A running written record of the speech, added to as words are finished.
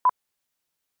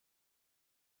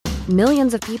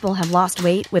Millions of people have lost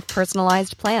weight with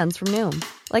personalized plans from Noom.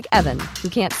 Like Evan, who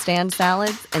can't stand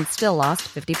salads and still lost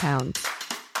 50 pounds.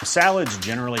 Salads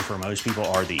generally for most people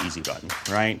are the easy button,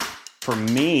 right? For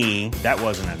me, that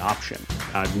wasn't an option.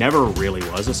 I never really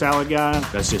was a salad guy.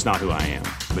 That's just not who I am.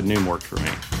 But Noom worked for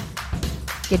me.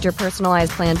 Get your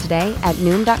personalized plan today at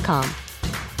Noom.com.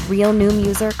 Real Noom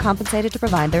user compensated to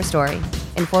provide their story.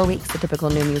 In 4 weeks, the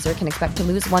typical Noom user can expect to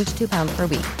lose 1 to 2 pounds per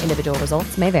week. Individual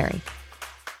results may vary.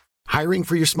 Hiring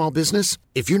for your small business?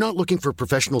 If you're not looking for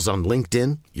professionals on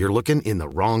LinkedIn, you're looking in the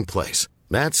wrong place.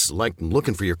 That's like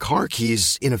looking for your car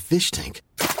keys in a fish tank.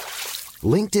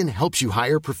 LinkedIn helps you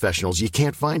hire professionals you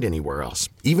can't find anywhere else,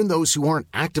 even those who aren't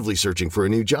actively searching for a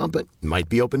new job but might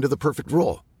be open to the perfect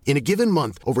role. In a given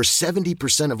month, over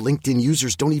 70% of LinkedIn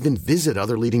users don't even visit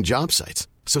other leading job sites.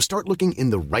 So start looking in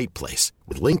the right place.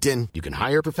 With LinkedIn, you can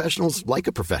hire professionals like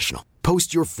a professional.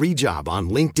 Post your free job on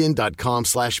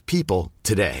linkedin.com/people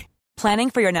today. Planning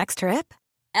for your next trip?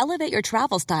 Elevate your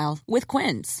travel style with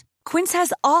Quince. Quince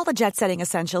has all the jet-setting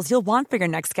essentials you'll want for your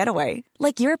next getaway,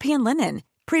 like European linen,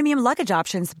 premium luggage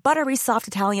options, buttery soft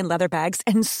Italian leather bags,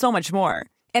 and so much more.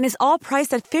 And is all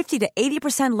priced at 50 to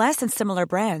 80% less than similar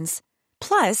brands.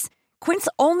 Plus, Quince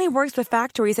only works with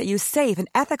factories that use safe and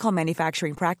ethical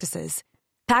manufacturing practices.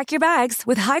 Pack your bags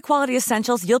with high-quality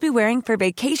essentials you'll be wearing for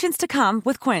vacations to come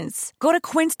with Quince. Go to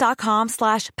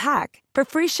quince.com/pack for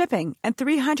free shipping and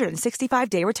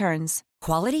 365-day returns.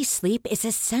 Quality sleep is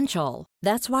essential.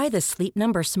 That's why the Sleep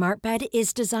Number Smart Bed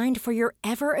is designed for your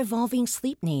ever-evolving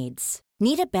sleep needs.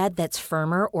 Need a bed that's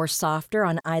firmer or softer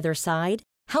on either side?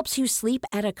 Helps you sleep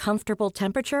at a comfortable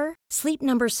temperature? Sleep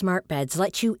Number Smart Beds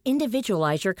let you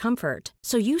individualize your comfort,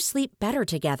 so you sleep better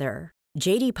together.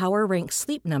 J.D. Power ranks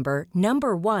Sleep Number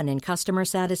number 1 in customer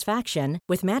satisfaction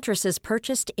with mattresses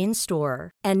purchased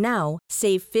in-store. And now,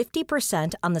 save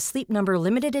 50% on the Sleep Number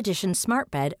Limited Edition Smart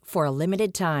Bed for a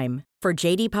limited time. For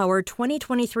J.D. Power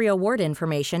 2023 award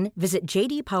information, visit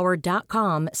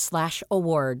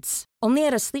jdpower.com/awards. Only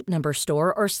at a Sleep Number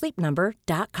store or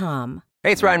sleepnumber.com.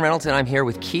 Hey, it's Ryan Reynolds, and I'm here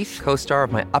with Keith, co-star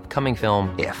of my upcoming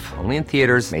film, If, only in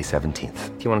theaters May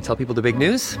 17th. Do you want to tell people the big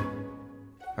news?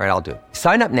 All right, I'll do it.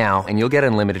 Sign up now and you'll get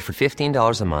unlimited for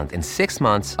 $15 a month and 6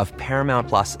 months of Paramount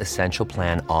Plus Essential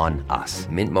Plan on us.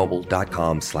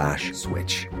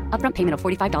 MintMobile.com/switch. Upfront payment of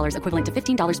 $45 equivalent to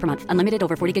 $15 per month. Unlimited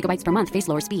over 40 gigabytes per month. Face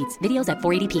lower speeds. Videos at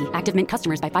 480p. Active Mint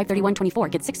customers by 531.24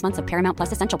 get 6 months of Paramount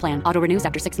Plus Essential Plan. Auto renews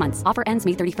after 6 months. Offer ends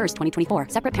May 31st, 2024.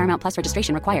 Separate Paramount Plus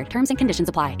registration required. Terms and conditions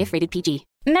apply if rated PG.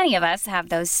 Many of us have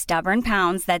those stubborn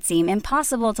pounds that seem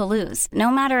impossible to lose,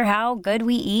 no matter how good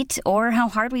we eat or how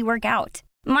hard we work out.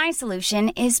 My solution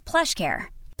is PlushCare.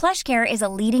 PlushCare is a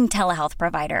leading telehealth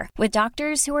provider with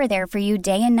doctors who are there for you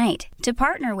day and night to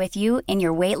partner with you in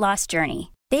your weight loss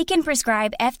journey. They can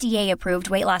prescribe FDA-approved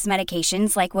weight loss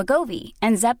medications like Wegovy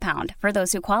and Zepbound for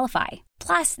those who qualify.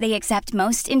 Plus, they accept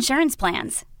most insurance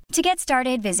plans. To get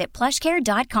started, visit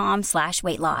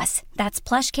plushcare.com/weightloss. That's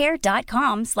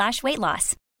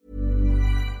plushcare.com/weightloss.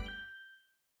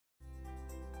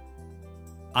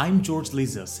 I'm George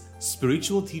Lizos,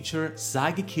 spiritual teacher,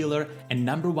 psychic healer, and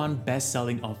 #1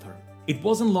 best-selling author. It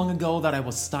wasn't long ago that I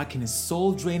was stuck in a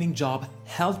soul-draining job,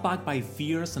 held back by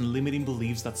fears and limiting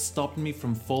beliefs that stopped me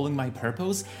from following my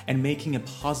purpose and making a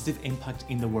positive impact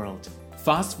in the world.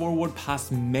 Fast forward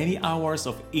past many hours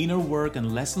of inner work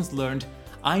and lessons learned,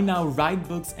 I now write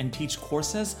books and teach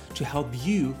courses to help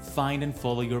you find and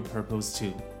follow your purpose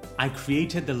too. I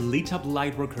created the Lit Up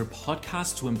Lightworker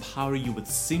podcast to empower you with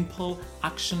simple,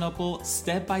 actionable,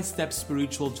 step-by-step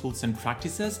spiritual tools and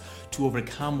practices to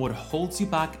overcome what holds you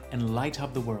back and light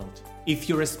up the world. If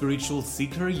you're a spiritual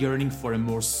seeker yearning for a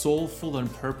more soulful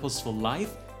and purposeful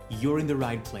life, you're in the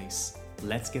right place.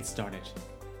 Let's get started.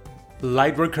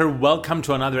 Lightworker, welcome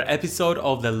to another episode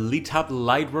of the Lit Up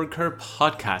Lightworker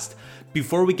podcast.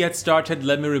 Before we get started,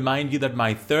 let me remind you that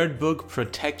my third book,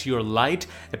 Protect Your Light,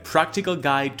 a practical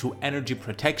guide to energy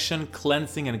protection,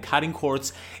 cleansing, and cutting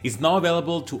cords, is now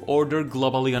available to order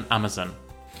globally on Amazon.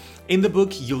 In the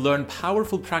book, you learn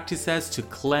powerful practices to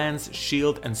cleanse,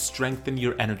 shield, and strengthen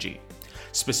your energy.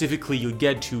 Specifically, you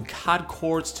get to cut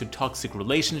cords to toxic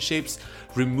relationships,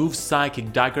 remove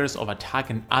psychic daggers of attack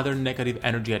and other negative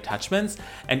energy attachments,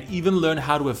 and even learn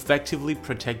how to effectively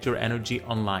protect your energy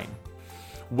online.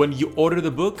 When you order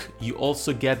the book, you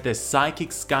also get the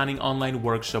Psychic Scanning Online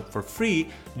Workshop for free,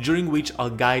 during which I'll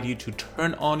guide you to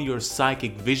turn on your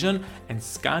psychic vision and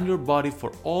scan your body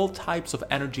for all types of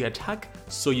energy attack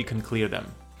so you can clear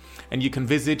them. And you can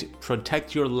visit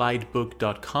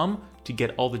protectyourlightbook.com to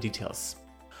get all the details.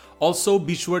 Also,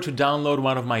 be sure to download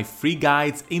one of my free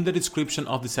guides in the description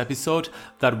of this episode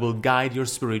that will guide your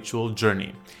spiritual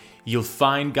journey. You'll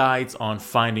find guides on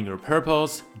finding your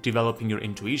purpose, developing your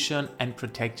intuition, and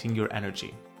protecting your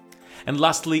energy. And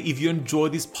lastly, if you enjoy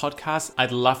this podcast,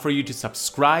 I'd love for you to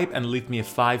subscribe and leave me a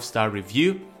 5-star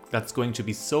review. That's going to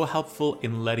be so helpful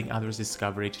in letting others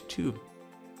discover it too.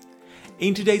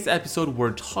 In today's episode,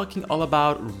 we're talking all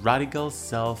about radical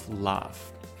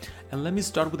self-love. And let me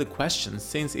start with a question.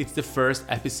 Since it's the first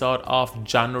episode of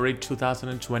January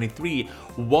 2023,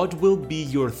 what will be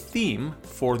your theme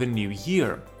for the new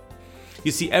year?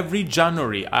 You see, every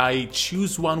January, I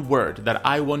choose one word that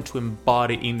I want to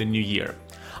embody in the new year.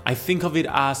 I think of it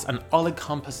as an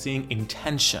all-encompassing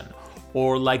intention,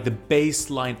 or like the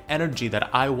baseline energy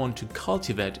that I want to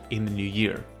cultivate in the new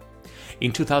year.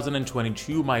 In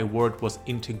 2022, my word was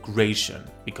integration,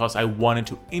 because I wanted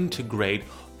to integrate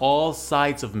all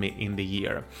sides of me in the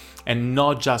year and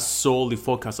not just solely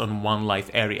focus on one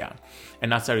life area.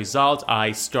 And as a result,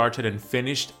 I started and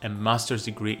finished a master's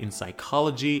degree in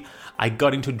psychology. I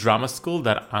got into drama school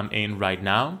that I'm in right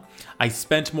now. I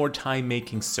spent more time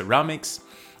making ceramics.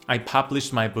 I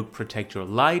published my book, Protect Your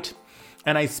Light.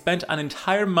 And I spent an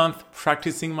entire month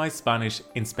practicing my Spanish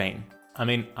in Spain.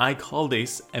 I call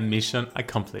this a mission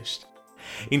accomplished.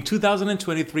 In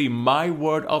 2023, my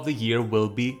word of the year will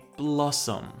be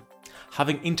blossom.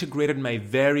 Having integrated my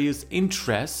various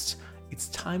interests, it's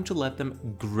time to let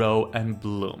them grow and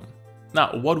bloom.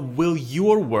 Now, what will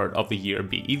your word of the year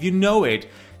be? If you know it,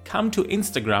 come to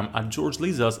Instagram at George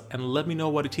Lizos and let me know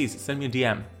what it is. Send me a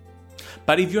DM.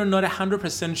 But if you're not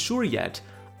 100% sure yet,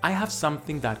 I have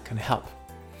something that can help.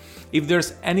 If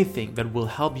there's anything that will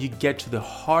help you get to the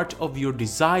heart of your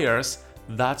desires,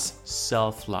 that's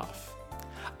self-love.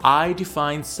 I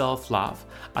define self-love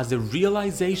as the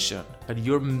realization that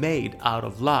you're made out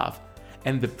of love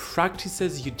and the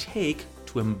practices you take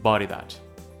to embody that.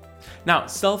 Now,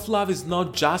 self-love is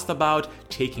not just about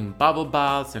taking bubble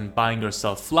baths and buying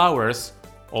yourself flowers,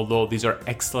 although these are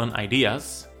excellent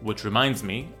ideas, which reminds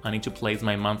me, I need to place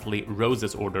my monthly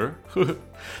roses order.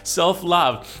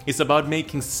 Self-love is about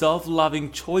making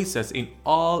self-loving choices in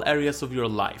all areas of your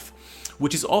life,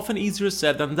 which is often easier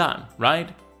said than done,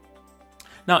 right?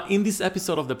 Now, in this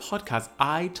episode of the podcast,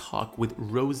 I talk with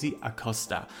Rosie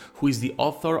Acosta, who is the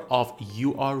author of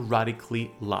You Are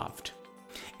Radically Loved.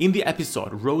 In the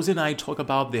episode, Rosie and I talk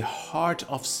about the heart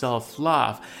of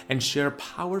self-love and share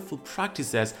powerful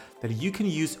practices that you can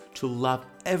use to love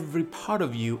every part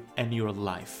of you and your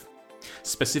life.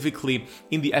 Specifically,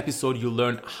 in the episode, you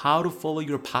learn how to follow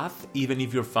your path even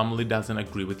if your family doesn't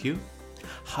agree with you,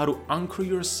 how to anchor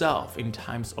yourself in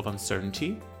times of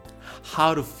uncertainty,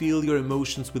 how to feel your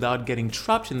emotions without getting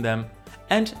trapped in them,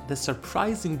 and the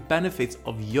surprising benefits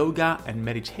of yoga and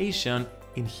meditation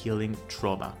in healing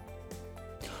trauma.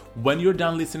 When you're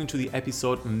done listening to the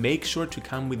episode, make sure to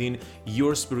come within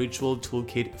Your Spiritual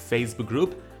Toolkit Facebook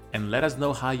group and let us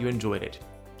know how you enjoyed it.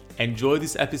 Enjoy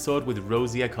this episode with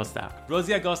Rosie Acosta.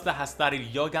 Rosie Acosta has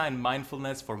studied yoga and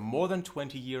mindfulness for more than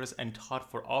 20 years and taught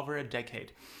for over a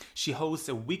decade. She hosts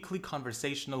a weekly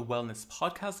conversational wellness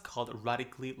podcast called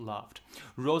Radically Loved.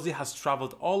 Rosie has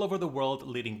traveled all over the world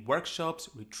leading workshops,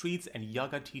 retreats, and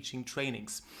yoga teaching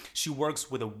trainings. She works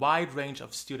with a wide range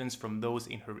of students from those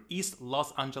in her East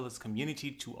Los Angeles community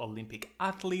to Olympic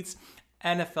athletes,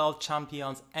 NFL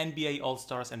champions, NBA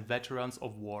All-Stars, and veterans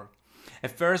of war. A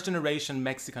first-generation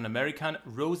Mexican-American,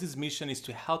 Rosie's mission is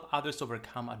to help others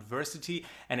overcome adversity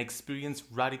and experience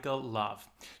radical love.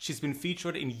 She's been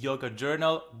featured in Yoga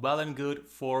Journal, Well and Good,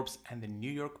 Forbes, and the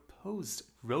New York Post.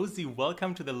 Rosie,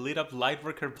 welcome to the Lit Up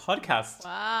Lightworker podcast.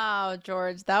 Wow,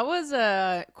 George, that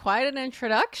was quite an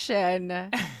introduction.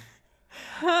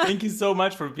 Thank you so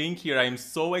much for being here. I am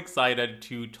so excited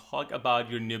to talk about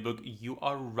your new book, You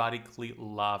Are Radically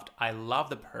Loved. I love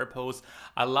the purpose.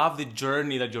 I love the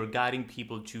journey that you're guiding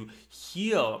people to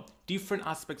heal different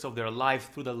aspects of their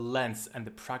life through the lens and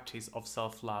the practice of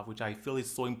self-love, which I feel is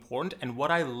so important. And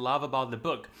what I love about the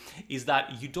book is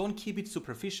that you don't keep it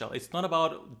superficial. It's not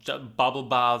about bubble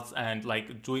baths and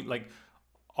doing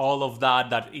all of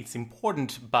that it's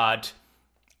important, but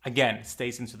again,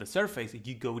 stays into the surface.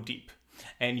 You go deep.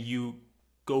 And you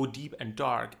go deep and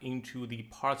dark into the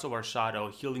parts of our shadow,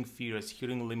 healing fears,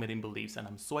 healing limiting beliefs. And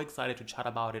I'm so excited to chat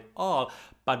about it all.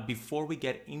 But before we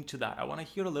get into that, I want to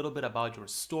hear a little bit about your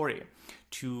story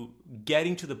to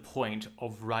getting to the point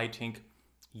of writing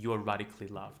You're Radically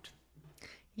Loved.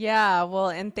 Yeah, well,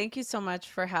 and thank you so much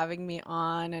for having me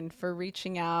on and for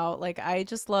reaching out. I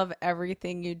just love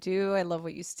everything you do. I love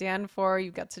what you stand for.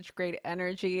 You've got such great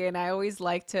energy, and I always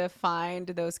like to find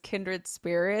those kindred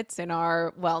spirits in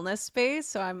our wellness space.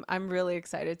 So I'm really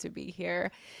excited to be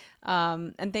here.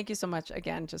 And thank you so much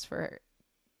again just for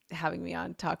having me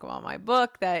on talk about my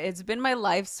book, that it's been my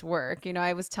life's work. You know,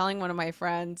 I was telling one of my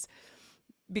friends,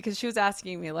 because she was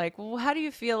asking me like, well, how do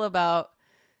you feel about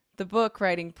the book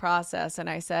writing process? And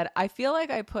I said, I feel like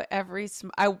I put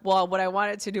what I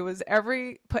wanted to do was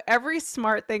put every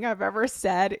smart thing I've ever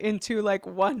said into like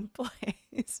one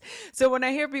place. So when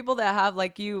I hear people that have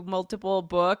like multiple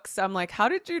books, I'm like, how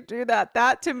did you do that?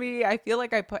 That to me, I feel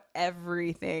like I put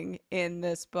everything in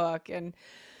this book. And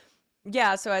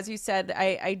yeah, so as you said,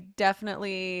 I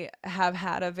definitely have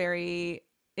had a very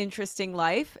interesting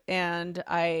life, and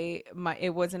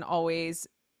it wasn't always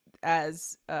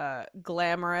as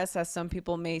glamorous as some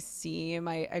people may seem.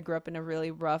 I grew up in a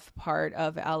really rough part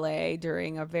of LA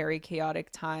during a very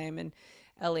chaotic time in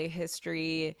LA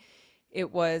history.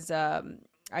 It was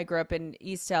I grew up in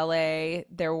East LA.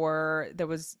 There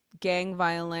was gang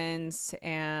violence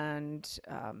and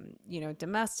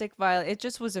domestic violence. It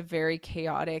just was a very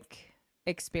chaotic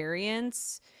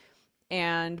experience.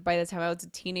 And by the time I was a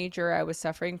teenager, I was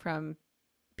suffering from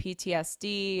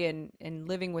PTSD and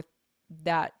living with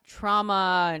that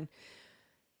trauma and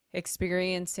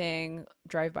experiencing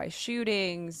drive-by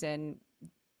shootings and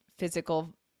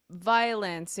physical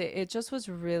violence. It just was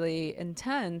really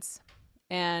intense.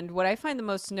 And what I find the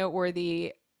most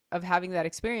noteworthy of having that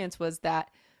experience was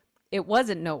that it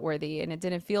wasn't noteworthy, and it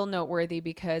didn't feel noteworthy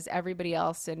because everybody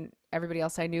else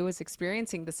I knew was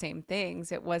experiencing the same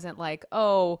things. It wasn't like,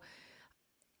 oh,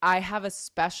 I have a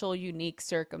special, unique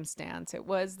circumstance. It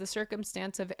was the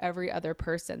circumstance of every other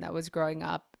person that was growing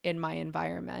up in my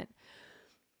environment.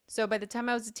 So by the time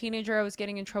I was a teenager, I was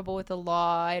getting in trouble with the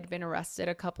law. I had been arrested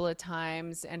a couple of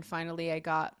times, and finally I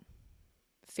got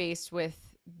faced with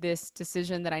this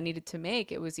decision that I needed to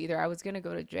make. It was either I was going to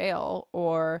go to jail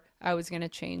or I was going to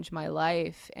change my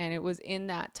life. And it was in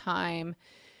that time,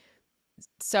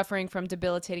 suffering from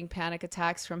debilitating panic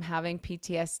attacks, from having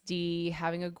PTSD,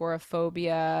 having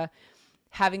agoraphobia,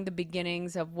 having the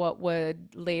beginnings of what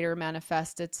would later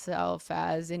manifest itself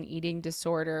as an eating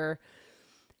disorder.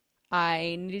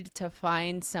 I needed to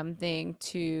find something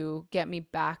to get me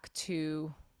back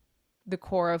to the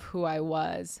core of who I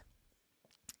was.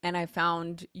 And I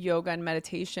found yoga and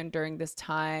meditation during this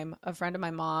time. A friend of my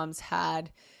mom's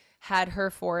had her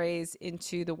forays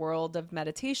into the world of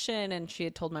meditation, and she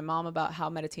had told my mom about how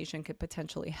meditation could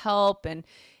potentially help, and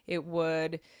it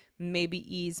would maybe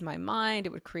ease my mind,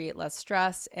 it would create less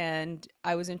stress. And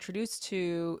I was introduced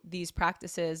to these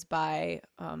practices by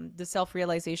the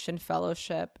Self-Realization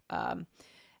Fellowship,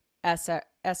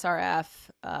 SRF.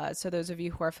 So those of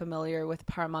you who are familiar with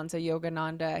Paramahansa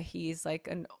Yogananda, he's like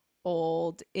an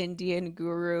old Indian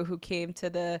guru who came to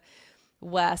the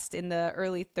West in the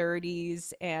early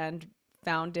 30s and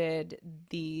founded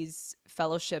these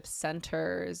fellowship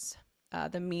centers.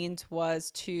 The means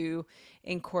was to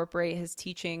incorporate his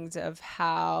teachings of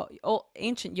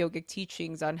ancient yogic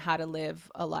teachings on how to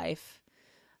live a life,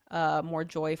 more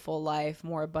joyful life,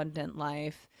 more abundant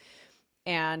life.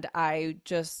 And I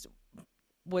just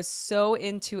was so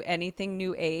into anything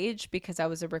new age because I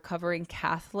was a recovering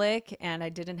Catholic and I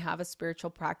didn't have a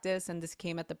spiritual practice, and this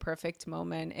came at the perfect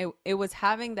moment. It was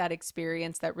having that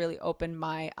experience that really opened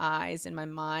my eyes and my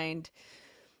mind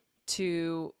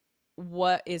to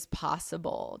what is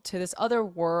possible, to this other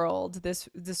world,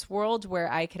 this world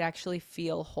where I could actually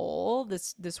feel whole,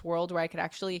 this world where I could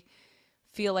actually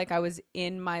feel like I was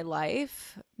in my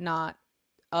life, not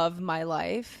of my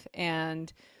life.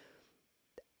 And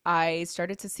I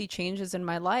started to see changes in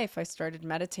my life. I started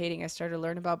meditating. I started to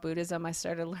learn about Buddhism. I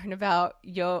started to learn about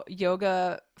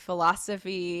yoga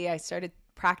philosophy. I started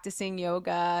practicing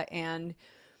yoga. And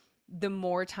the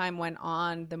more time went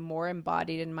on, the more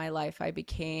embodied in my life I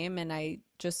became. And I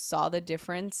just saw the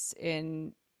difference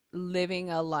in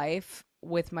living a life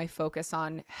with my focus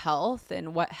on health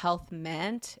and what health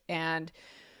meant. And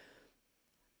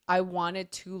I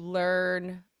wanted to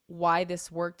learn why this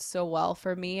worked so well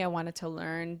for me. I wanted to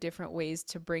learn different ways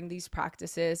to bring these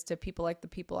practices to people like the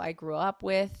people I grew up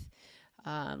with,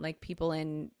 like people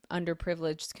in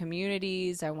underprivileged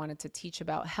communities. I wanted to teach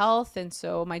about health. And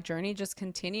so my journey just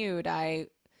continued. I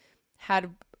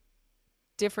had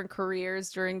different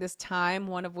careers during this time,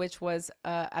 one of which was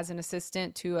as an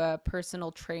assistant to a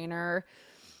personal trainer,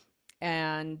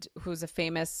 and who's a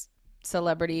famous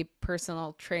celebrity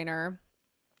personal trainer.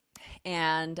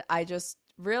 And I just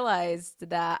realized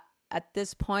that at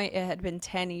this point it had been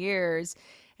 10 years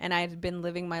and I had been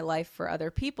living my life for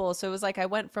other people. So it was like I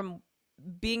went from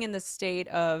being in the state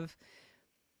of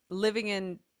living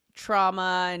in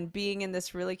trauma and being in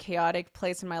this really chaotic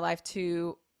place in my life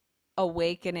to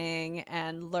awakening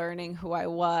and learning who I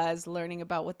was, learning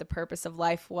about what the purpose of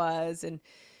life was, and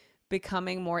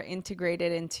becoming more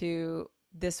integrated into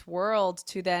this world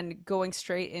to then going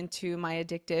straight into my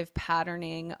addictive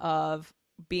patterning of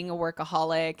being a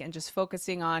workaholic and just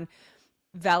focusing on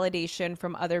validation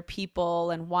from other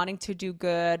people and wanting to do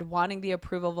good, wanting the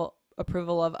approval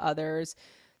of others,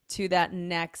 to that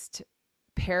next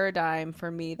paradigm for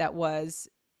me that was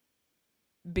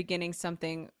beginning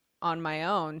something on my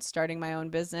own, starting my own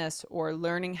business, or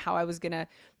learning how I was going to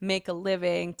make a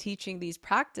living teaching these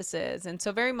practices. And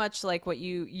so very much like what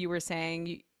you were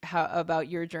saying, how about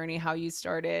your journey, how you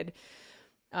started,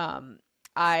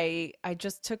 I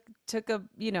just took a,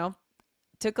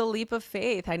 took a leap of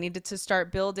faith. I needed to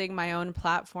start building my own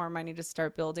platform. I needed to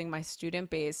start building my student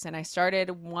base. And I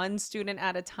started one student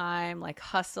at a time, like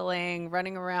hustling,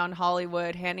 running around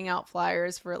Hollywood, handing out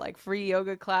flyers for like free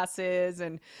yoga classes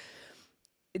and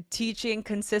teaching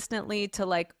consistently to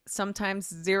like sometimes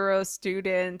 0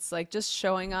 students, like just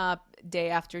showing up day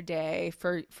after day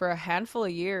for a handful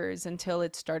of years until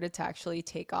it started to actually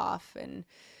take off. And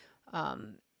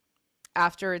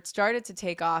after it started to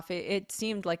take off, it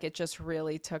seemed like it just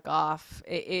really took off.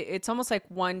 It's almost like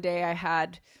one day I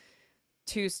had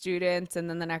 2 students, and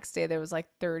then the next day there was like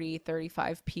 30,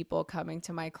 35 people coming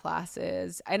to my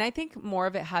classes. And I think more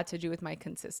of it had to do with my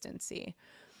consistency.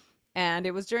 And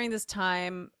it was during this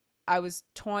time I was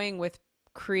toying with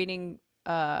creating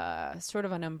sort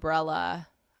of an umbrella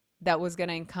that was going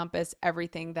to encompass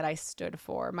everything that I stood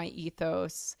for, my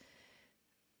ethos,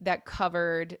 that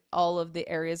covered all of the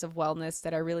areas of wellness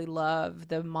that I really love,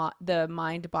 the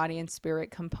mind, body, and spirit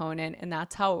component. And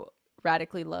that's how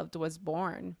Radically Loved was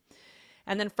born.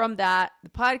 And then from that, the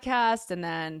podcast, and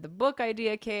then the book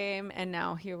idea came. And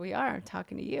now here we are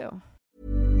talking to you.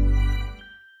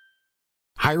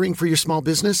 Hiring for your small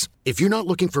business? If you're not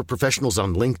looking for professionals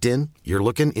on LinkedIn, you're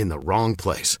looking in the wrong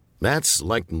place. That's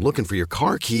like looking for your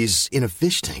car keys in a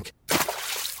fish tank.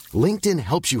 LinkedIn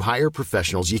helps you hire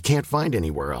professionals you can't find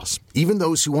anywhere else, even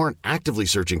those who aren't actively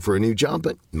searching for a new job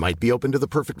but might be open to the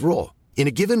perfect role. In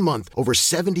a given month, over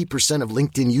 70% of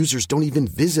LinkedIn users don't even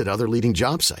visit other leading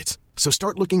job sites. So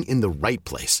start looking in the right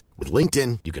place. With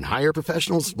LinkedIn, you can hire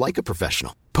professionals like a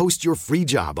professional. Post your free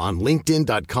job on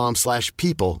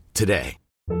linkedin.com/people today.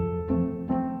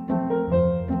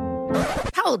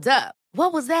 Hold up.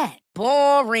 What was that?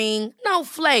 Boring. No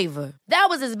flavor. That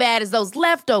was as bad as those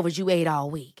leftovers you ate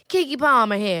all week. Keke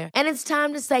Palmer here. And it's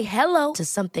time to say hello to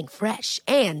something fresh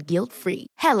and guilt-free.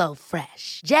 Hello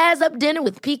Fresh. Jazz up dinner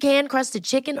with pecan-crusted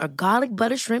chicken or garlic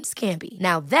butter shrimp scampi.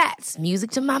 Now that's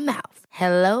music to my mouth.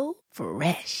 Hello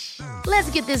Fresh.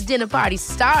 Let's get this dinner party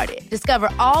started. Discover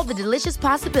all the delicious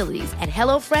possibilities at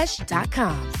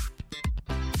hellofresh.com.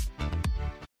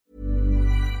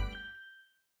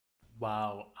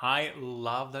 Wow, I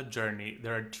love that journey.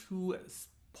 There are 2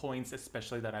 points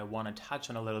especially that I want to touch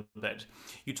on a little bit.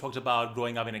 You talked about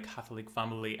growing up in a Catholic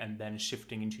family and then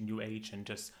shifting into New Age and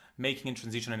just making a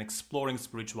transition and exploring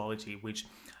spirituality, which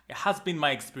has been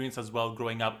my experience as well,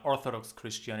 growing up Orthodox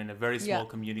Christian in a very small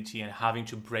community and having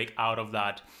to break out of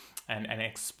that and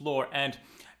explore. And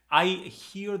I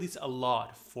hear this a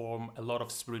lot from a lot of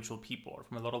spiritual people,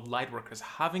 from a lot of light workers,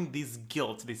 having this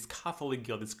guilt, this Catholic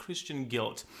guilt, this Christian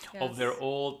guilt of their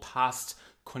old past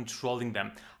controlling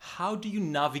them. How do you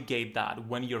navigate that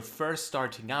when you're first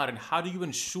starting out, and how do you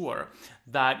ensure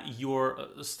that you're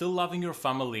still loving your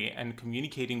family and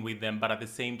communicating with them, but at the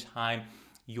same time,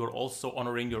 you're also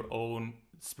honoring your own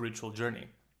spiritual journey?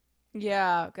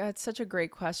 Yeah, that's such a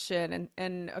great question.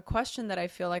 And a question that I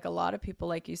feel like a lot of people,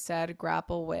 like you said,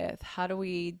 grapple with. How do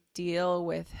we deal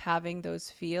with having those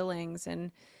feelings?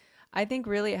 And I think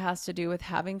really it has to do with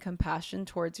having compassion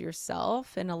towards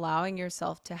yourself and allowing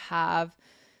yourself to have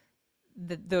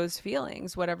those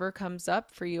feelings, whatever comes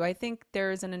up for you. I think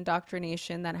there's an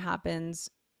indoctrination that happens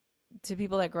to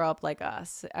people that grow up like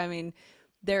us. I mean,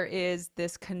 there is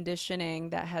this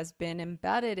conditioning that has been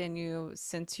embedded in you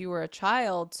since you were a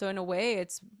child. So in a way,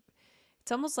 it's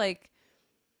almost like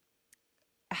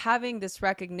having this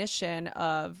recognition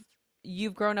of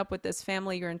you've grown up with this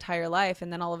family your entire life,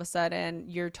 and then all of a sudden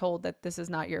you're told that this is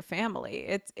not your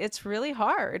family. It's really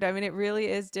hard. I mean, it really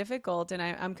is difficult. And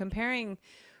I'm comparing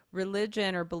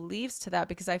religion or beliefs to that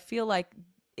because I feel like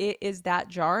it is that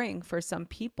jarring for some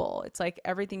people. It's like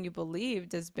everything you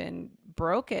believed has been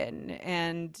broken,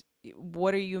 and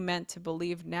what are you meant to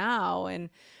believe now? And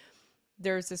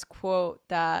there's this quote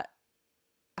that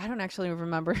I don't actually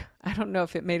remember. I don't know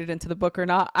if it made it into the book or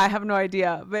not. I have no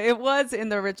idea, but it was in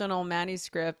the original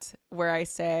manuscript where I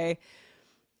say,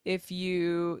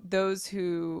 those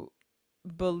who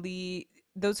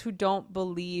don't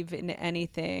believe in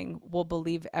anything will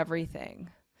believe everything.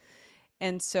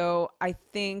 And so I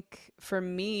think for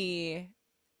me,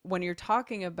 when you're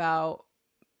talking about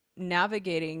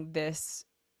navigating this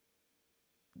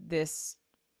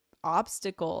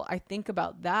obstacle, I think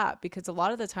about that, because a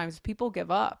lot of the times people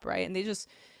give up, right? And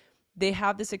they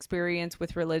have this experience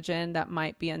with religion that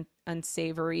might be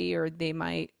unsavory, or they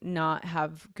might not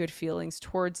have good feelings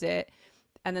towards it.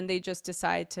 And then they just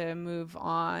decide to move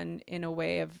on in a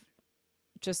way of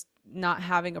just not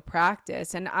having a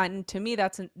practice. And to me,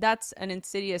 that's an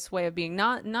insidious way of being,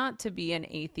 not to be an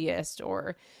atheist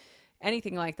or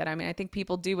anything like that. I mean, I think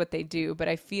people do what they do, but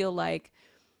I feel like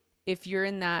if you're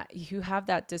in that, you have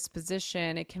that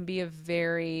disposition, it can be a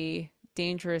very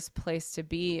dangerous place to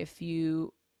be if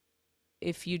you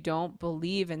don't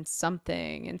believe in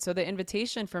something. And so the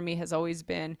invitation for me has always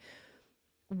been,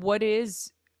 what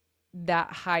is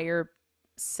that higher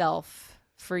self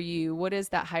for you? What is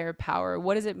that higher power?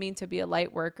 What does it mean to be a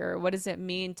light worker? What does it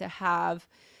mean to have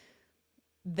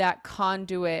that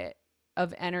conduit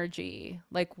of energy?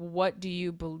 Like, what do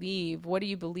you believe? What do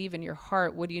you believe in your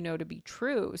heart? What do you know to be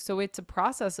true? So it's a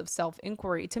process of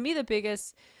self-inquiry. To me, the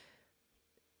biggest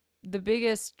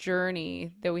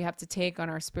journey that we have to take on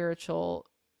our spiritual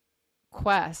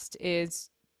quest is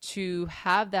to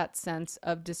have that sense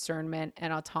of discernment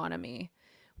and autonomy.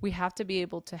 We have to be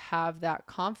able to have that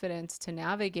confidence to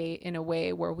navigate in a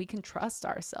way where we can trust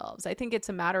ourselves. I think it's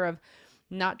a matter of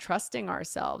not trusting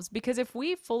ourselves, because if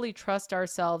we fully trust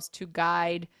ourselves to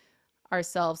guide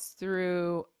ourselves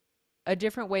through a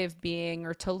different way of being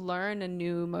or to learn a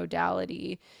new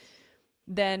modality,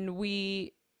 then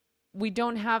we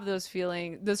don't have those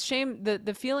feelings.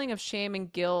 The feeling of shame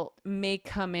and guilt may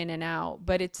come in and out,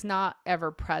 but it's not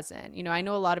ever present. You know, I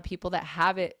know a lot of people that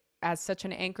have it as such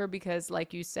an anchor because,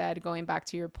 like you said, going back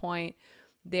to your point,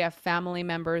 they have family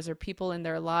members or people in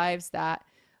their lives that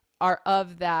are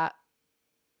of that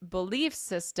belief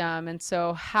system. And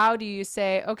so how do you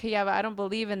say, okay, yeah, but I don't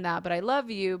believe in that, but I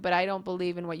love you, but I don't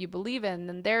believe in what you believe in?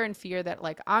 And they're in fear that,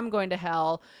 like, I'm going to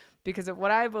hell because of what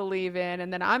I believe in.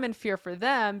 And then I'm in fear for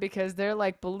them because they're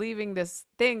like believing this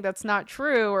thing that's not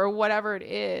true or whatever it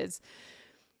is.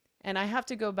 And I have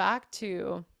to go back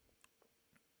to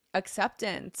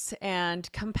acceptance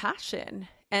and compassion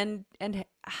and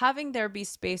having there be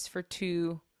space for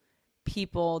two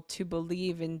people to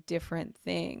believe in different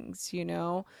things. You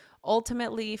know,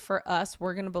 ultimately for us,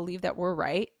 we're going to believe that we're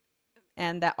right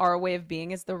and that our way of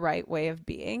being is the right way of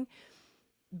being,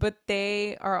 but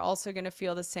they are also going to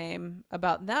feel the same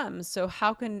about them. So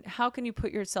how can you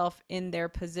put yourself in their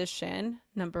position?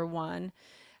 Number one,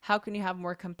 how can you have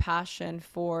more compassion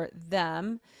for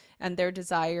them and their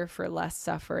desire for less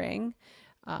suffering?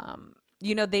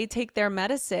 You know, they take their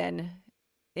medicine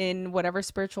in whatever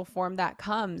spiritual form that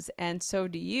comes, and so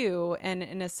do you. And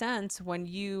in a sense, when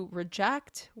you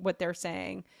reject what they're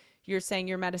saying, you're saying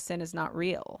your medicine is not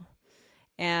real.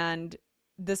 And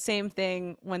the same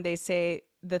thing when they say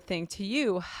the thing to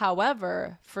you.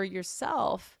 However, for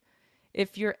yourself,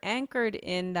 if you're anchored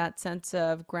in that sense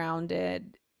of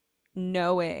grounded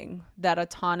knowing, that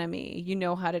autonomy, you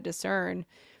know how to discern,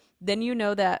 then you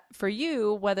know that for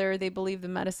you, whether they believe the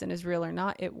medicine is real or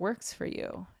not, it works for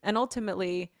you. And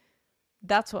ultimately,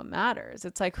 that's what matters.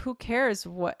 It's like, who cares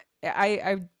what...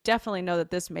 I definitely know that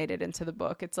this made it into the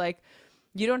book. It's like,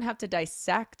 you don't have to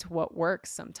dissect what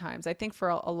works sometimes. I think for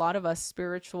a lot of us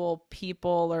spiritual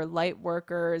people or light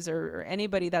workers or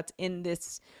anybody that's in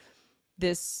this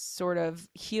sort of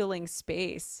healing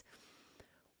space,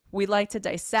 we like to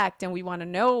dissect and we want to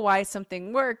know why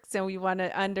something works and we want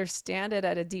to understand it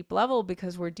at a deep level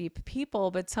because we're deep people.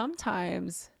 But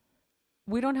sometimes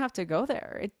we don't have to go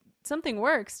there. Something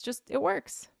works, just it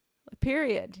works,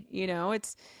 period. You know,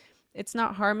 it's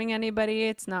not harming anybody.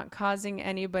 It's not causing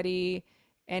anybody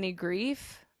any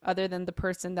grief other than the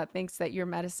person that thinks that your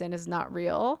medicine is not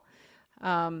real.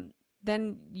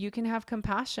 Then you can have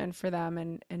compassion for them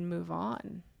and move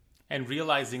on. And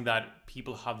realizing that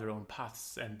people have their own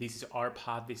paths, and this is our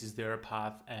path, this is their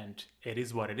path, and it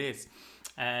is what it is.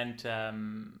 And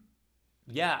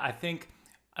I think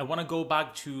I want to go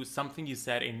back to something you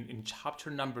said in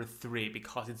chapter number 3,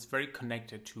 because it's very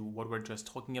connected to what we're just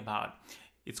talking about.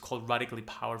 It's called radically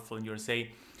powerful, and you're saying,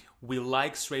 we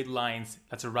like straight lines.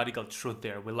 That's a radical truth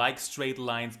there. We like straight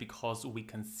lines because we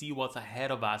can see what's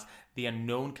ahead of us. The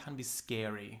unknown can be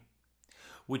scary.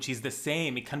 Which is the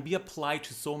same. It can be applied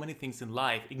to so many things in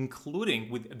life, including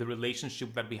with the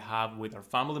relationship that we have with our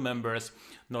family members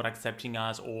not accepting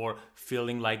us or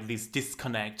feeling like this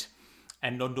disconnect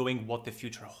and not knowing what the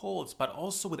future holds, but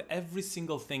also with every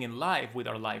single thing in life, with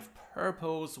our life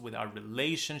purpose, with our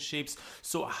relationships.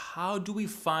 So how do we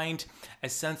find a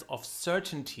sense of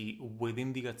certainty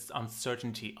within the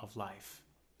uncertainty of life?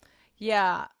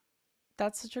 Yeah,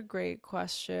 that's such a great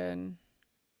question.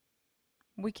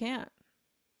 We can't.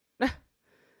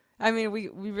 I mean, we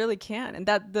really can't. And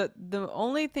that the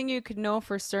only thing you could know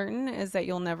for certain is that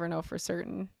you'll never know for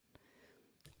certain.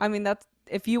 I mean, that's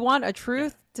if you want a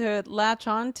truth to latch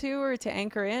onto or to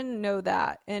anchor in, know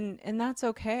that. And that's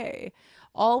okay.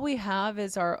 All we have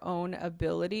is our own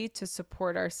ability to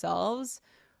support ourselves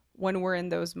when we're in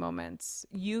those moments.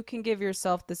 You can give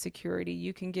yourself the security,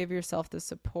 you can give yourself the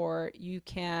support, you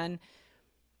can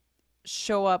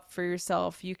show up for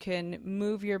yourself, you can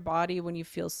move your body when you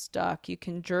feel stuck, you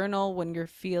can journal when you're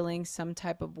feeling some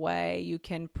type of way, you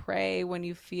can pray when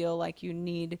you feel like you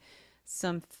need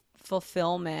some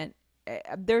fulfillment.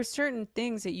 There's certain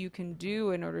things that you can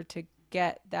do in order to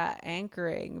get that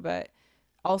anchoring, but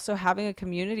also having a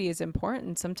community is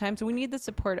important. Sometimes we need the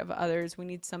support of others. We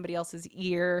need somebody else's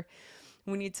ear.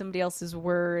 We need somebody else's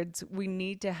words. We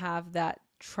need to have that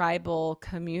tribal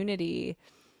community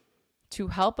to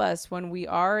help us when we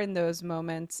are in those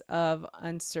moments of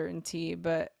uncertainty.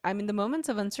 But I mean, the moments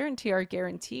of uncertainty are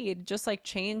guaranteed, just like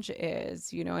change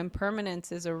is,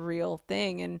 impermanence is a real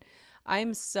thing. And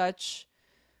I'm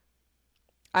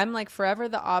like forever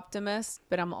the optimist,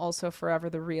 but I'm also forever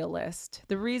the realist.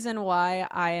 The reason why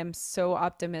I am so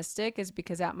optimistic is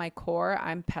because at my core,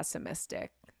 I'm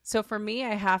pessimistic. So for me,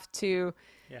 I have to,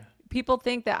 people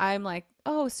think that I'm like,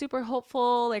 oh, super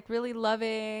hopeful, like really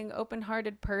loving,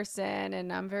 open-hearted person.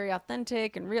 And I'm very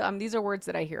authentic and real. These are words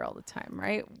that I hear all the time,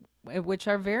 right? Which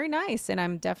are very nice. And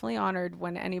I'm definitely honored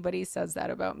when anybody says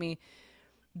that about me.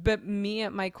 But me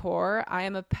at my core, I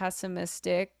am a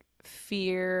pessimistic,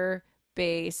 fear-based,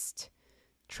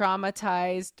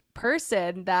 traumatized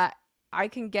person that I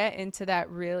can get into that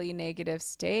really negative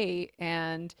state.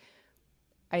 And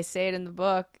I say it in the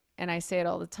book and I say it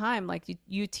all the time, like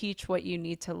you teach what you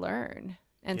need to learn.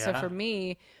 And so for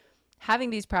me,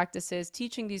 having these practices,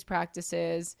 teaching these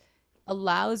practices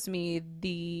allows me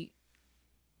the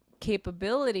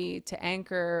capability to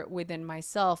anchor within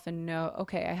myself and know,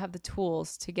 okay, I have the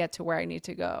tools to get to where I need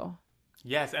to go.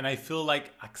 Yes, and I feel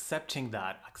like accepting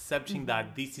that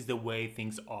this is the way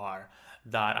things are,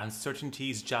 that uncertainty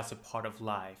is just a part of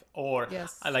life, or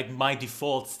like my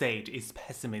default state is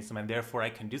pessimism and therefore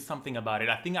I can do something about it.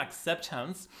 I think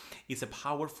acceptance is a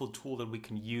powerful tool that we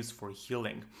can use for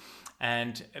healing.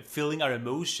 And feeling our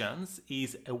emotions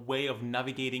is a way of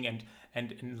navigating and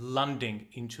landing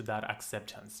into that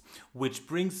acceptance, which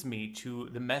brings me to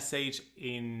the message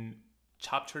in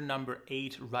chapter number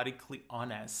 8, Radically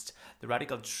Honest. The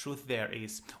radical truth there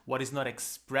is what is not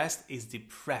expressed is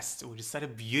depressed, which is such a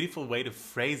beautiful way to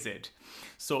phrase it.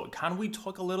 So can we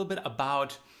talk a little bit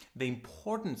about the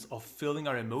importance of feeling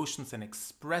our emotions and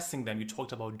expressing them? You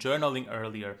talked about journaling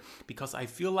earlier, because I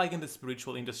feel like in the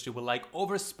spiritual industry, we're like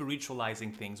over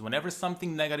spiritualizing things. Whenever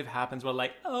something negative happens, we're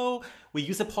like, oh, we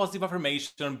use a positive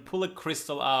affirmation, pull a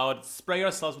crystal out, spray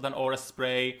ourselves with an aura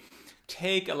spray,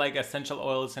 take like essential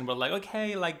oils, and we're like,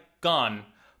 okay, like gone.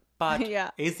 But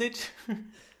is it?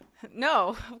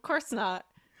 No, of course not.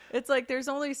 It's like there's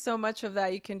only so much of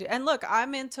that you can do. And look,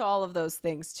 I'm into all of those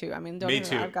things too. I mean,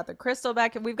 I've got the crystal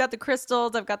back, and we've got the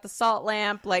crystals, I've got the salt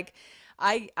lamp. Like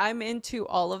I'm into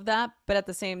all of that, but at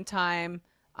the same time,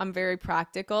 I'm very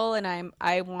practical, and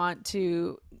I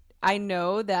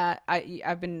know that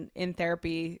I've been in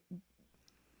therapy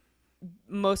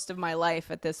most of my life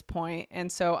at this point.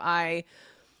 And so I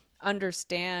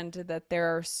understand that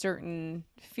there are certain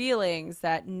feelings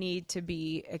that need to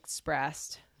be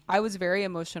expressed. I was very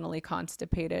emotionally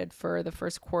constipated for the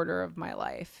first quarter of my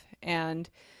life. And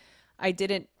I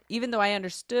didn't, even though I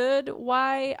understood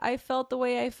why I felt the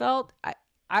way I felt,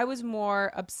 I was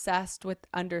more obsessed with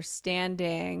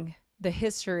understanding the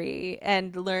history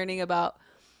and learning about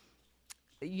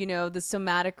the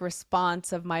somatic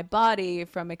response of my body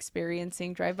from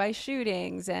experiencing drive-by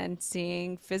shootings and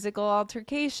seeing physical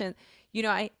altercation.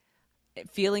 I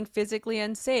feeling physically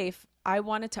unsafe. I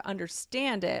wanted to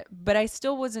understand it, but I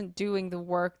still wasn't doing the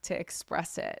work to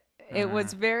express it. It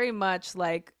was very much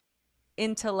like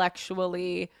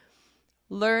intellectually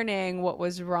learning what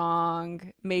was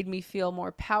wrong made me feel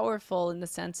more powerful in the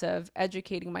sense of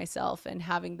educating myself and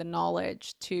having the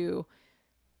knowledge to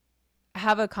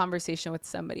have a conversation with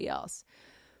somebody else.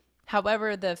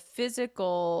 However, the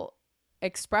physical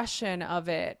expression of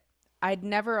it, I'd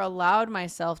never allowed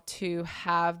myself to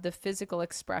have the physical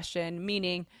expression,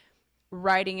 meaning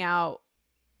writing out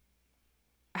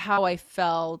how I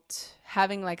felt,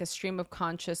 having like a stream of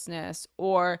consciousness,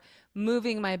 or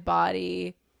moving my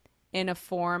body in a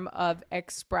form of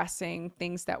expressing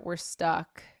things that were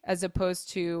stuck, as opposed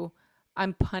to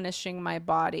I'm punishing my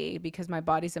body because my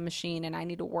body's a machine and I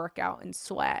need to work out and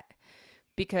sweat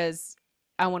because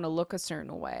I want to look a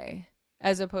certain way.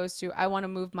 as opposed to I want to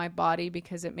move my body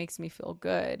because it makes me feel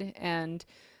good and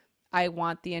I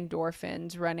want the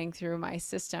endorphins running through my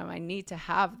system. I need to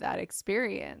have that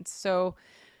experience. So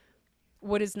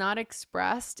what is not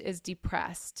expressed is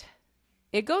depressed.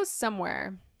 It goes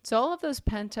somewhere. So all of those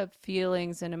pent up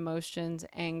feelings and emotions,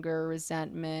 anger,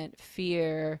 resentment,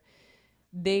 fear,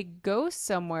 they go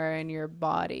somewhere in your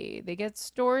body. They get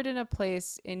stored in a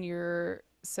place in your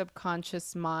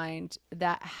subconscious mind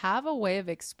that have a way of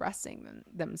expressing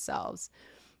themselves.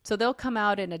 So they'll come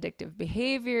out in addictive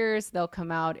behaviors. They'll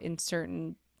come out in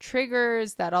certain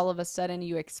triggers that all of a sudden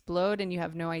you explode and you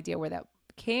have no idea where that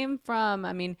came from.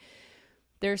 I mean,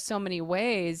 there's so many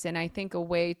ways. And I think a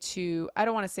way to, I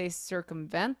don't want to say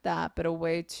circumvent that, but a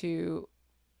way to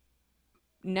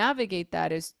navigate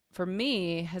that is, for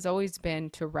me, has always been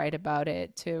to write about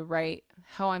it, to write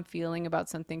how I'm feeling about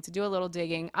something, to do a little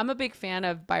digging. I'm a big fan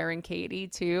of Byron Katie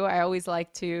too. I always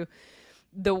like to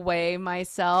the way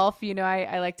myself,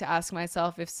 I like to ask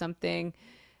myself if something,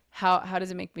 how does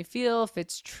it make me feel, if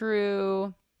it's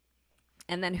true,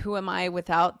 and then who am I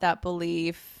without that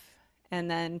belief, and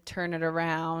then turn it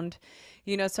around,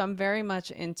 so I'm very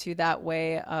much into that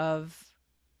way of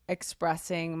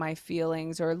expressing my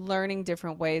feelings or learning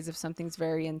different ways if something's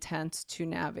very intense to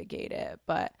navigate it.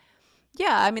 But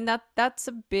yeah, I mean, that's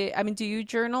a bit, I mean, do you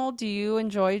journal? Do you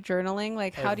enjoy journaling?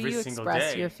 Like, how do you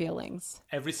express your feelings?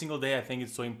 Every single day, I think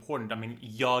it's so important. I mean,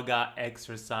 yoga,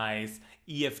 exercise,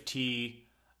 EFT,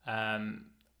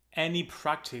 any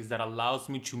practice that allows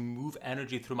me to move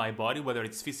energy through my body, whether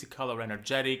it's physical or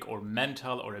energetic or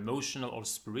mental or emotional or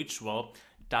spiritual,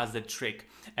 does the trick.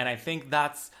 And I think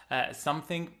that's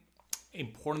something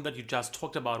important that you just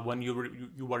talked about when you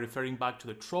were referring back to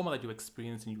the trauma that you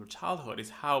experienced in your childhood, is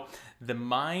how the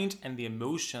mind and the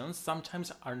emotions sometimes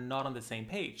are not on the same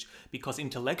page, because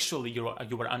intellectually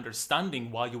you were understanding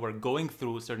while you were going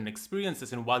through certain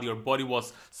experiences and while your body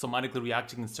was somatically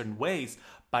reacting in certain ways,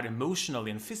 but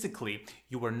emotionally and physically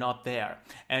you were not there.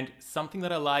 And something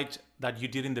that I liked that you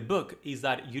did in the book is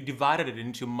that you divided it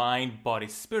into mind, body,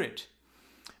 spirit,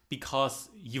 because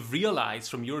you've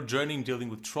realized from your journey in dealing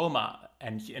with trauma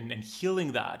and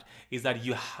healing that, is that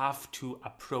you have to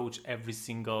approach every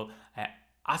single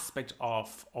aspect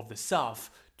of the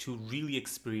self to really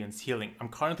experience healing. I'm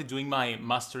currently doing my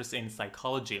master's in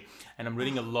psychology, and I'm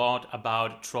reading a lot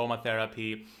about trauma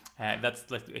therapy. That's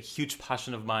like a huge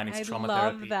passion of mine, is trauma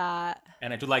therapy. I love that.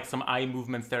 And I do like some eye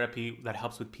movement therapy that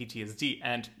helps with PTSD.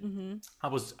 And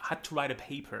I had to write a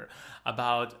paper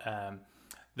about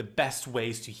the best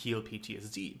ways to heal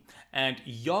PTSD. And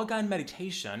yoga and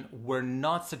meditation were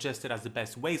not suggested as the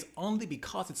best ways, only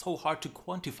because it's so hard to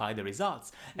quantify the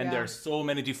results. And there are so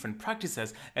many different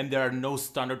practices, and there are no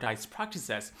standardized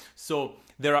practices. So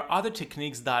there are other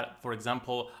techniques that, for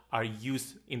example, are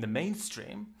used in the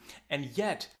mainstream, and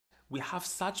yet we have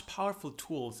such powerful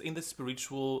tools in the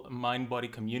spiritual mind-body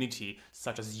community,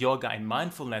 such as yoga and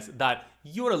mindfulness, that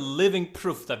you're a living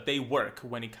proof that they work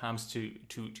when it comes to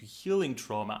healing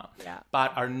trauma,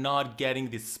 but are not getting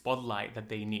the spotlight that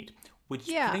they need. Which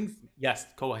brings, yes,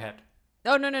 go ahead.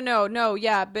 Oh, no.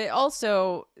 Yeah, but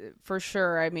also, for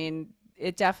sure, I mean,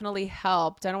 it definitely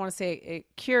helped. I don't want to say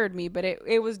it cured me, but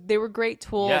they were great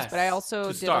tools. But I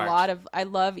also did a lot of, I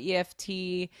love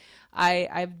EFT.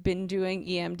 I've been doing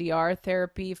EMDR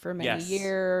therapy for many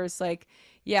years.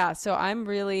 So I'm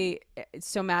really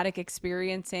somatic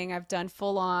experiencing. I've done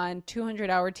full on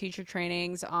 200-hour teacher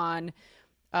trainings on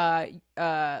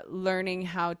learning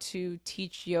how to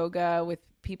teach yoga with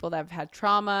people that have had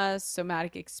trauma,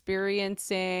 somatic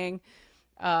experiencing,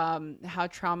 how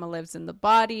trauma lives in the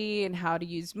body and how to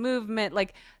use movement.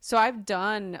 So I've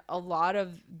done a lot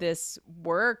of this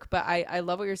work, but I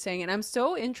love what you're saying. And I'm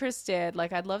so interested,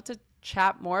 I'd love to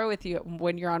chat more with you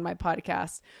when you're on my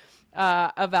podcast,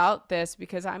 about this,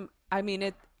 because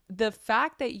the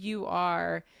fact that you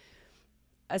are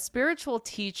a spiritual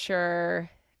teacher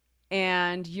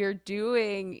and you're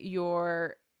doing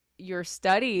your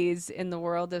studies in the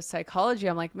world of psychology,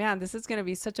 I'm like, man, this is going to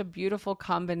be such a beautiful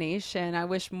combination. I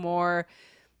wish more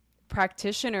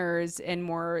practitioners and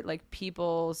more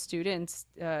people, students,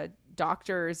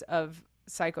 doctors of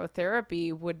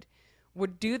psychotherapy would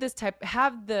do this type,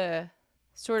 have the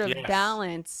sort of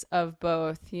balance of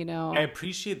both, I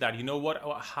appreciate that. You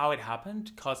know how it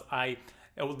happened? Because a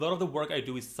lot of the work I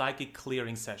do is psychic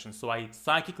clearing sessions. So I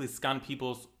psychically scan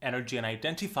people's energy and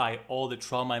identify all the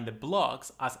trauma and the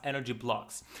blocks as energy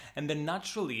blocks. And then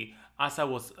naturally, as I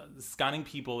was scanning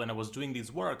people and I was doing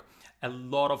this work, a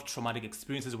lot of traumatic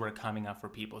experiences were coming up for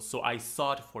people. So I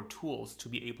sought for tools to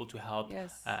be able to help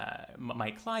my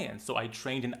clients. So I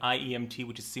trained in IEMT,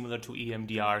 which is similar to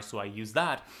EMDR. So I used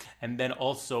that. And then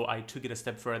also I took it a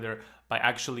step further by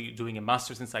actually doing a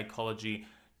master's in psychology,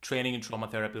 training in trauma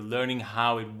therapy, learning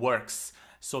how it works,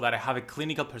 so that I have a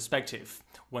clinical perspective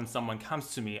when someone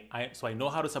comes to me. So I know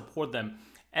how to support them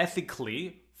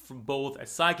ethically from both a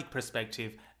psychic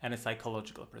perspective and a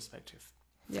psychological perspective.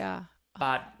 Yeah.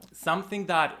 But something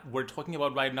that we're talking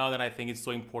about right now that I think is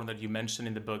so important that you mentioned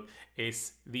in the book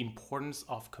is the importance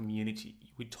of community.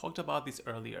 We talked about this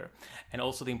earlier, and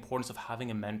also the importance of having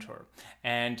a mentor.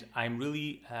 And I'm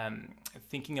really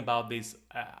thinking about this,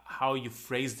 how you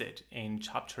phrased it in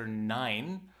chapter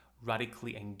 9,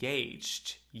 Radically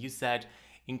Engaged. You said,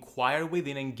 inquire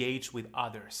within, engage with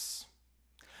others.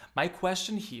 My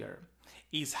question here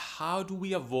is, how do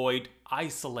we avoid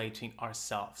isolating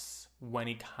ourselves when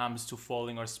it comes to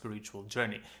following our spiritual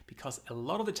journey? Because a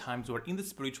lot of the times we're in the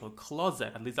spiritual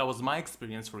closet, at least that was my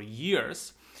experience for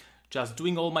years, just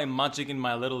doing all my magic in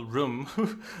my little room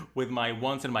with my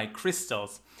wands and my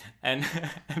crystals. And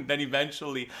then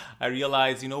eventually I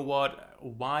realized, you know what,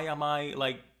 why am I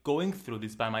going through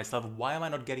this by myself? Why am I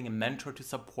not getting a mentor to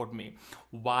support me?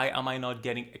 Why am I not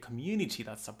getting a community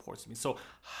that supports me? So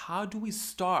how do we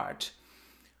start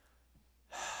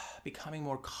becoming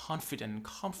more confident and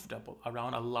comfortable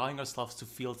around allowing ourselves to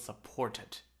feel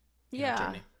supported in our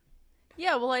journey?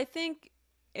 Yeah, well, I think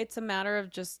it's a matter of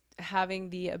just having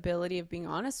the ability of being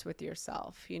honest with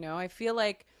yourself. I feel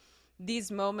like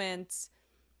these moments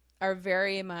are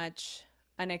very much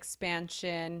an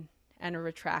expansion and a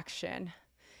retraction.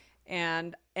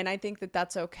 And I think that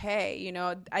that's okay.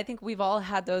 I think we've all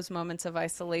had those moments of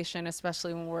isolation,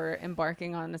 especially when we're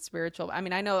embarking on a spiritual. I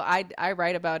mean, I know I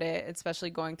write about it,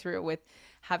 especially going through it with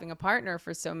having a partner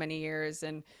for so many years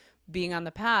and being on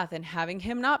the path and having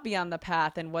him not be on the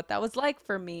path and what that was like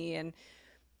for me, and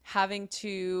having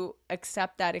to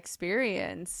accept that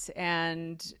experience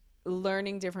and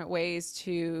learning different ways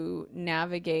to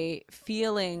navigate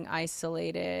feeling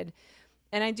isolated.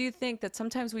 And I do think that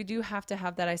sometimes we do have to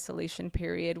have that isolation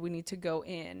period. We need to go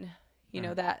in,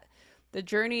 that the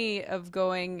journey of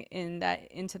going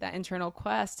into that internal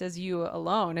quest as you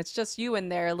alone. It's just you in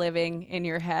there living in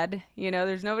your head.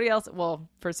 There's nobody else. Well,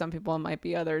 for some people it might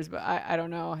be others, but I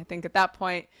don't know. I think at that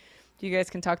point you guys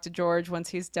can talk to George once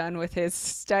he's done with his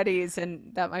studies,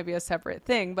 and that might be a separate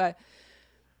thing. But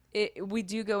we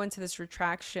do go into this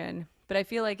retraction, but I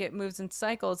feel like it moves in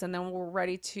cycles, and then we're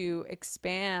ready to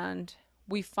expand.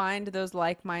 We find those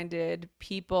like-minded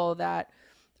people that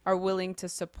are willing to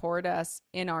support us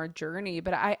in our journey.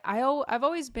 But I've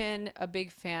always been a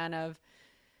big fan of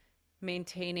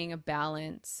maintaining a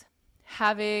balance,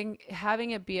 having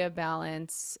it be a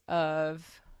balance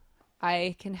of,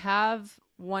 I can have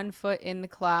one foot in the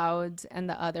clouds and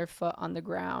the other foot on the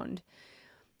ground.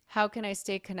 How can I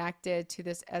stay connected to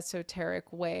this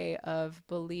esoteric way of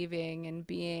believing and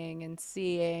being and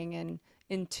seeing and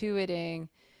intuiting,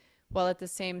 while at the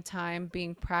same time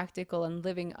being practical and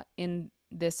living in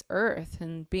this earth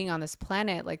and being on this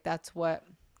planet? Like, that's what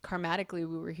karmatically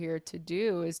we were here to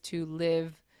do, is to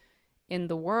live in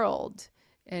the world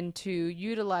and to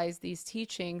utilize these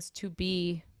teachings to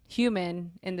be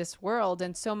human in this world.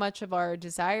 And so much of our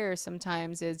desire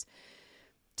sometimes is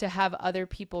to have other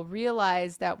people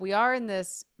realize that we are in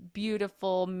this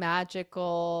beautiful,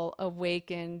 magical,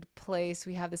 awakened place.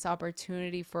 We have this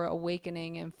opportunity for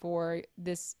awakening and for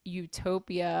this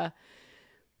utopia.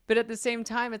 But at the same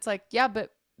time, it's like, yeah,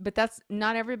 but that's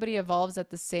not everybody evolves at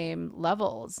the same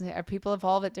levels. People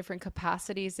evolve at different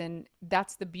capacities. And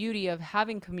that's the beauty of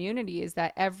having community, is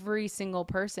that every single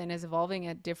person is evolving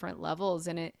at different levels.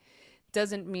 And it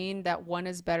doesn't mean that one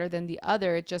is better than the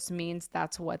other. It just means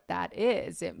that's what that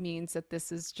is. It means that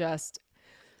this is just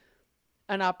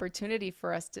an opportunity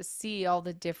for us to see all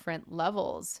the different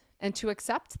levels and to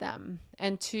accept them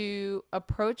and to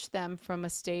approach them from a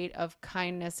state of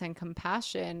kindness and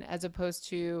compassion, as opposed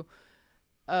to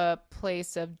a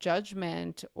place of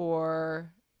judgment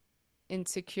or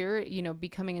insecure,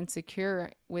 becoming insecure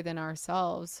within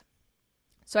ourselves.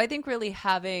 So I think really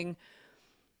having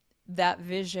that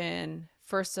vision,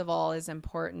 first of all, is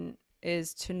important,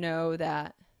 is to know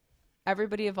that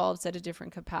everybody evolves at a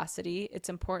different capacity. It's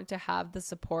important to have the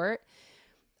support.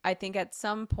 I think at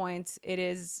some points it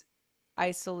is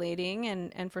isolating,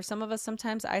 and for some of us,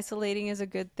 sometimes isolating is a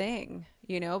good thing,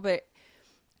 but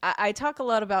I talk a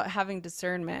lot about having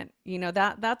discernment.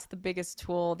 That's the biggest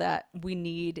tool that we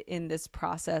need in this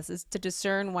process, is to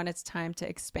discern when it's time to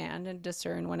expand and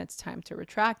discern when it's time to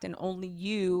retract. And only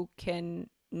you can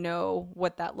know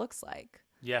what that looks like.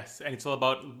 Yes, and it's all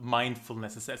about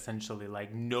mindfulness, essentially,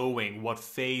 like knowing what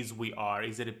phase we are.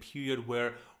 Is it a period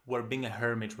where we're being a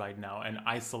hermit right now and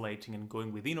isolating and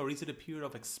going within, or is it a period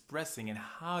of expressing, and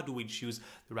how do we choose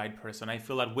the right person? I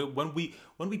feel that when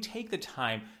we take the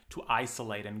time to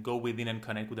isolate and go within and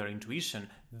connect with our intuition,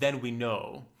 then we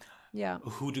know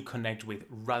who to connect with,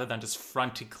 rather than just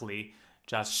frantically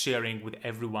just sharing with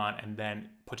everyone and then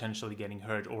potentially getting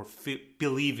hurt, or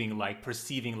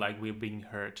perceiving like we're being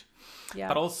hurt. Yeah.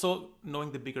 But also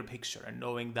knowing the bigger picture and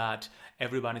knowing that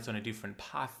everyone is on a different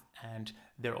path and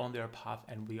they're on their path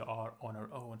and we are on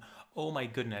our own. Oh my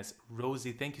goodness,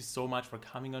 Rosie, thank you so much for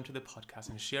coming onto the podcast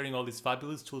and sharing all these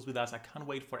fabulous tools with us. I can't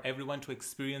wait for everyone to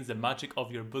experience the magic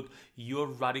of your book, You're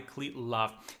Radically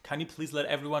Loved. Can you please let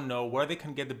everyone know where they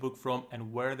can get the book from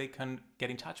and where they can get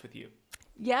in touch with you?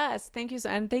 Yes, thank you.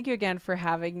 And thank you again for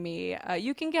having me.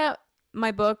 You can get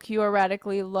my book, You Are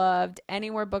Radically Loved,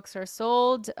 anywhere books are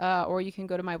sold, or you can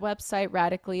go to my website,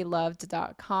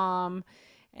 radicallyloved.com,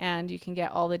 and you can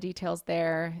get all the details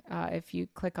there. If you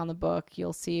click on the book,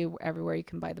 you'll see everywhere you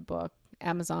can buy the book,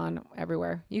 Amazon,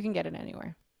 everywhere. You can get it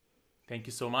anywhere. Thank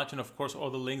you so much. And of course, all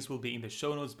the links will be in the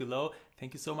show notes below.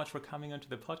 Thank you so much for coming onto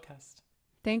the podcast.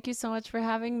 Thank you so much for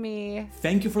having me.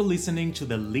 Thank you for listening to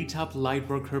the Lit Up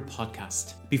Lightworker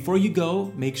podcast. Before you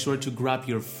go, make sure to grab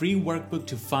your free workbook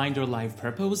to find your life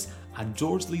purpose at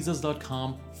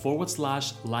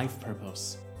georgelizas.com/life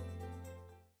purpose.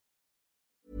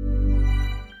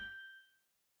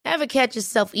 Ever catch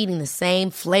yourself eating the same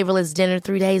flavorless dinner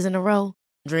 3 days in a row?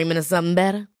 Dreaming of something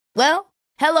better? Well,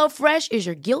 HelloFresh is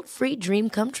your guilt-free dream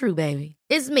come true, baby.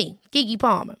 It's me, Keke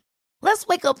Palmer. Let's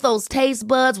wake up those taste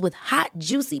buds with hot,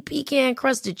 juicy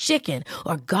pecan-crusted chicken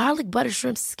or garlic butter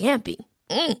shrimp scampi.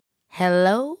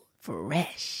 Hello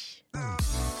Fresh.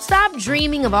 Stop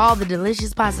dreaming of all the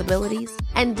delicious possibilities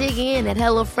and dig in at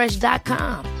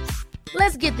HelloFresh.com.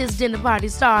 Let's get this dinner party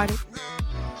started.